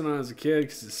play this when I was a kid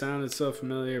because it sounded so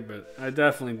familiar, but I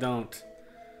definitely don't.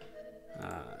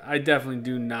 I definitely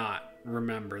do not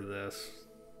remember this.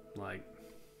 Like,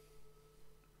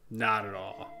 not at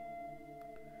all.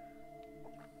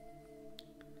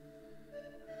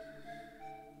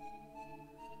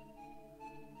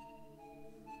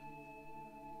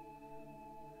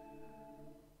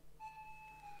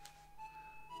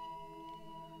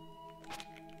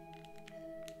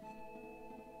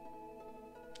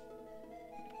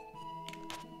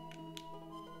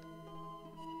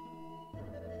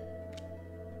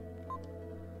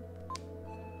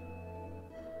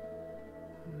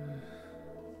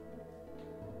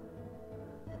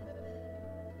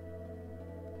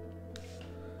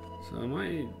 So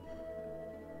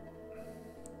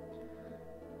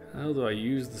how do I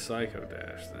use the Psycho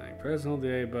Dash thing? Press and hold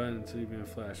the A button until you can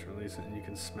flash release it and you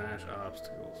can smash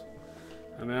obstacles.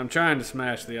 I mean, I'm trying to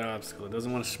smash the obstacle. It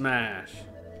doesn't want to smash.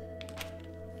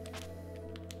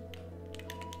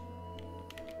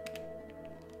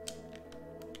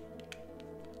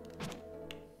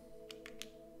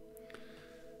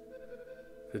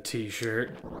 The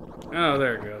t-shirt. Oh,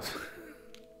 there it goes.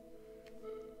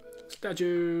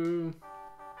 Statue.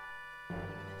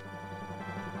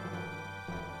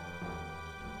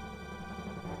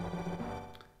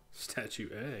 Statue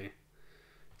A.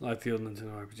 Like the old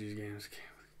Nintendo RPG games.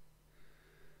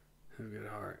 Have a good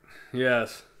heart.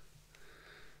 Yes.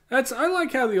 I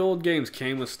like how the old games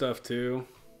came with stuff too.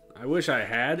 I wish I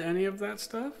had any of that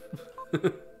stuff.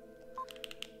 But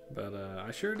I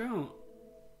sure don't.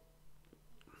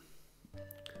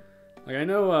 Like, I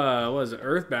know, what was it?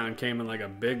 Earthbound came in like a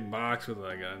big box with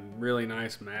like a really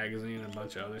nice magazine and a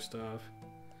bunch of other stuff.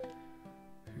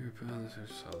 Here, palace or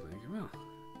something. Come on.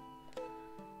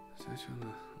 Statue on the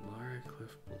Larry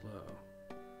Cliff below.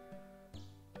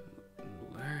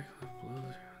 Larry Cliff below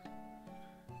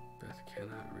the Beth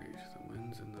cannot reach. The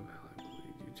winds in the valley will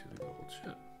lead you to the gold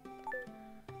ship.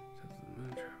 Since the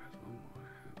moon trap has one more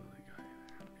heavily Gaia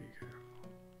there. Be careful.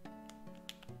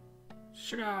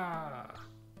 Sugar!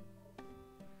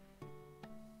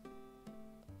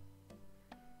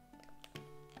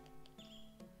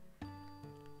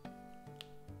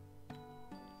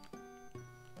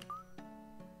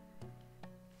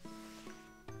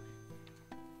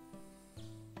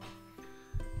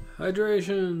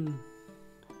 Hydration.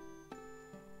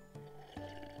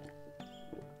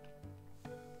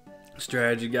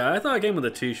 Strategy guy. I thought it came with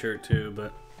a t-shirt too,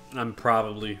 but I'm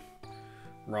probably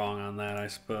wrong on that, I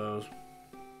suppose.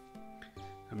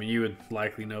 I mean, you would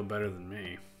likely know better than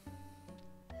me.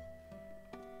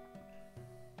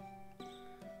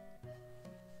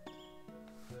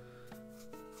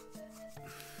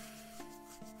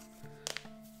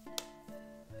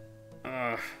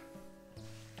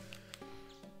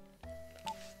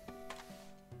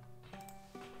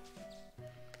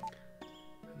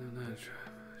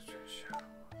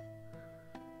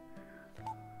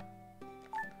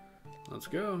 Let's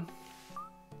go.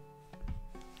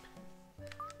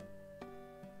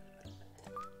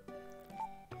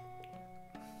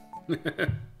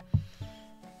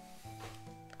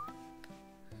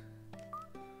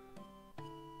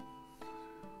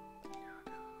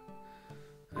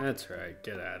 That's right.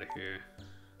 Get out of here.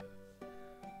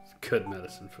 It's good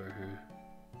medicine for her.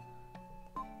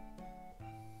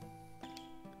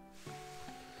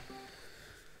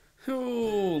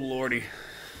 Oh, lordy.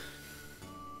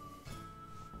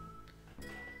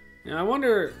 Yeah, I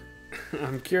wonder...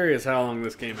 I'm curious how long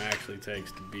this game actually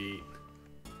takes to beat.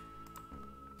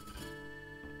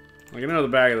 Like, I know the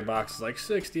back of the box is like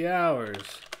 60 hours.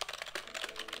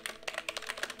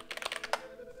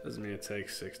 Doesn't mean it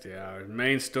takes 60 hours.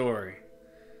 Main story.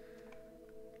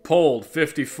 Polled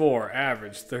 54,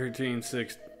 average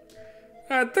 13.6.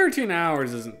 13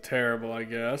 hours isn't terrible, I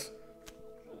guess.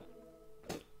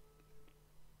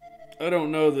 I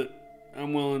don't know that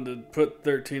I'm willing to put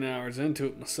 13 hours into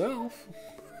it myself.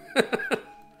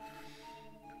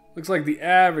 Looks like the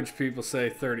average people say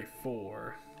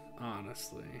 34,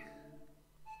 honestly.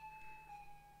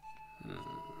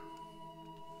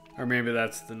 Or maybe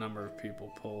that's the number of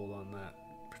people polled on that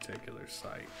particular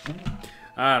site.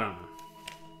 I don't know.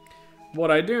 What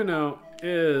I do know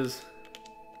is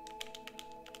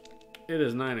it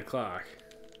is 9 o'clock,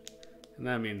 and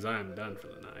that means I'm done for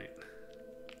the night.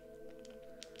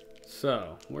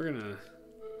 So, we're gonna...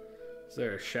 Is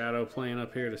there a shadow plane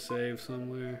up here to save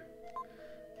somewhere?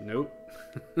 Nope.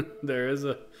 There is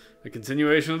a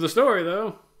continuation of the story,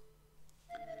 though.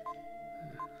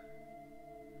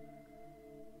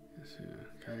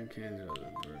 Kind Kansas,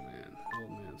 Birdman,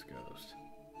 Old Man's Ghost.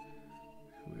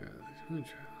 We are the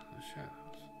shadows.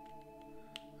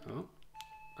 Oh.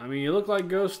 I mean, you look like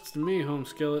ghosts to me, Home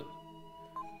Skillet.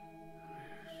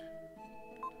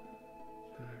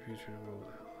 Future world.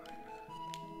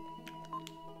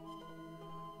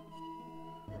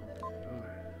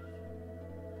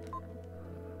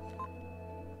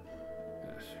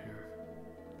 Yes, here.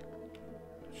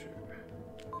 Sure.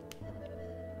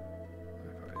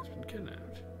 My party's been kidnapped.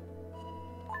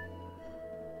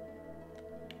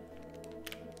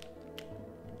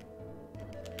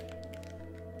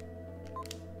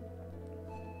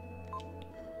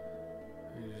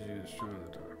 Strong in the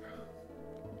dark.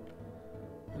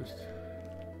 Just...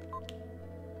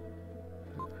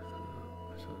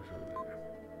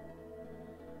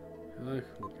 Like,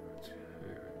 we'll give it to you.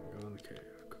 There, go in the cave.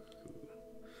 Cool.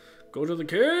 Go to the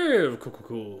cave!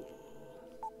 Cool.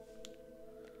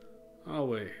 I'll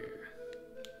wait here.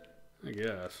 I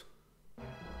guess.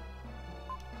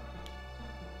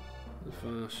 The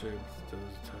final shape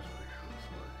does touch my house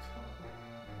lights.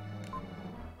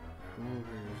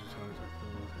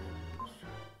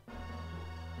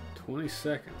 20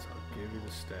 seconds, I'll give you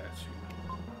the statue.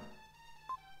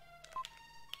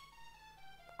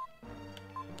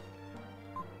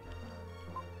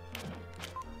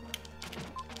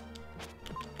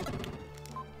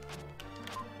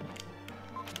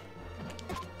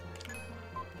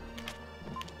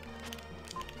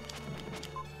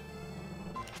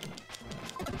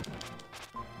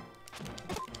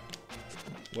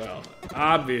 Well,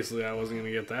 obviously I wasn't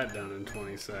going to get that done in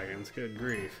 20 seconds. Good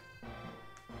grief.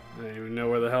 I didn't even know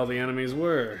where the hell the enemies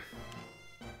were.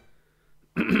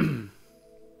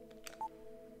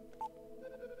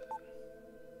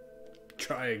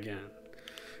 Try again.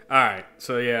 Alright,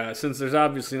 so yeah, since there's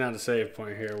obviously not a save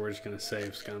point here, we're just going to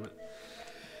save scum it.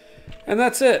 And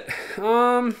that's it.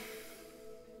 I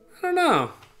don't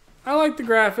know. I like the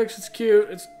graphics. It's cute.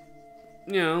 It's,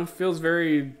 you know, feels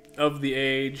very of the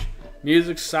age.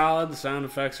 Music's solid. The sound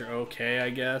effects are okay, I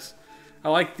guess. I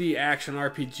like the action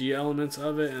RPG elements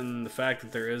of it and the fact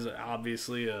that there is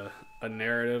obviously a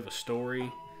narrative, a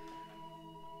story.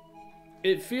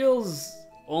 It feels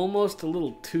almost a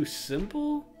little too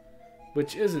simple,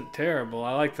 which isn't terrible.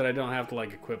 I like that I don't have to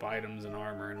like equip items and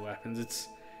armor and weapons.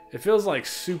 It feels like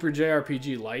super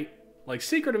JRPG light. Like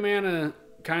Secret of Mana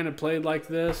kind of played like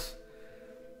this,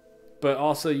 but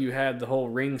also you had the whole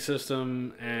ring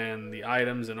system and the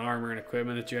items and armor and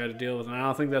equipment that you had to deal with, and I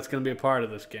don't think that's going to be a part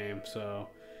of this game. So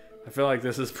I feel like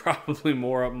this is probably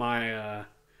more up my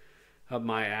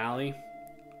alley.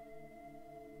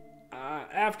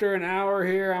 After an hour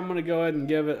here, I'm going to go ahead and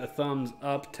give it a thumbs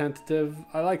up tentative.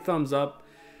 I like thumbs up.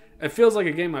 It feels like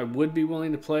a game I would be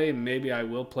willing to play, and maybe I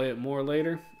will play it more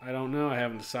later. I don't know. I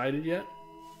haven't decided yet.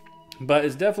 But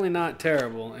it's definitely not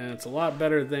terrible, and it's a lot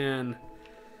better than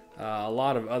a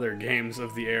lot of other games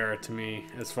of the era to me,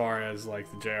 as far as like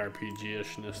the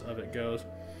JRPG-ishness of it goes,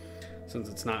 since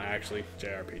it's not actually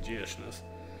JRPG-ishness.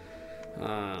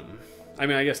 I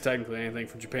mean, I guess technically anything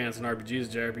from Japan's an RPG is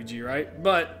JRPG, right?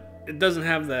 But it doesn't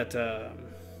have that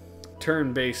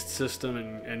turn-based system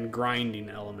and grinding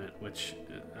element, which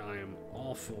I am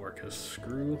all for, because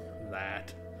screw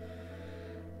that.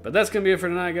 But that's going to be it for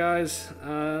tonight, guys.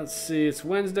 Let's see, it's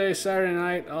Wednesday, Saturday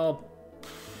night.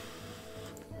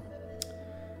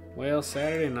 Well,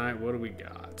 Saturday night, what do we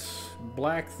got?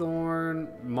 Blackthorn,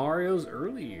 Mario's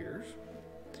Early Years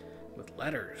with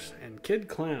Letters, and Kid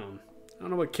Clown. I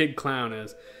don't know what Kid Clown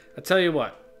is. I tell you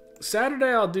what,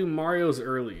 Saturday I'll do Mario's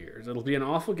Early Years. It'll be an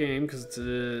awful game because it's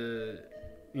an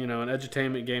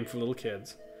edutainment game for little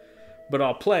kids. But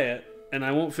I'll play it, and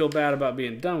I won't feel bad about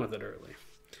being done with it early.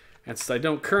 And since I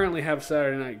don't currently have a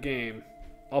Saturday night game,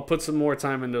 I'll put some more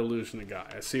time into Illusion of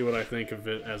Gaia. See what I think of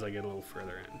it as I get a little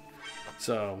further in.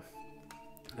 So,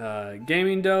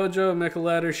 Gaming Dojo,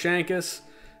 Mickletter, Shankus,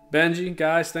 Benji.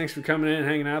 Guys, thanks for coming in and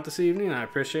hanging out this evening. I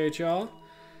appreciate y'all.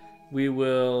 We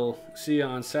will see you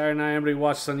on Saturday night. Everybody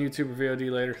watch us on YouTube or VOD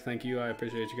later. Thank you. I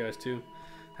appreciate you guys too.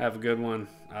 Have a good one.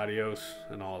 Adios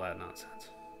and all that nonsense.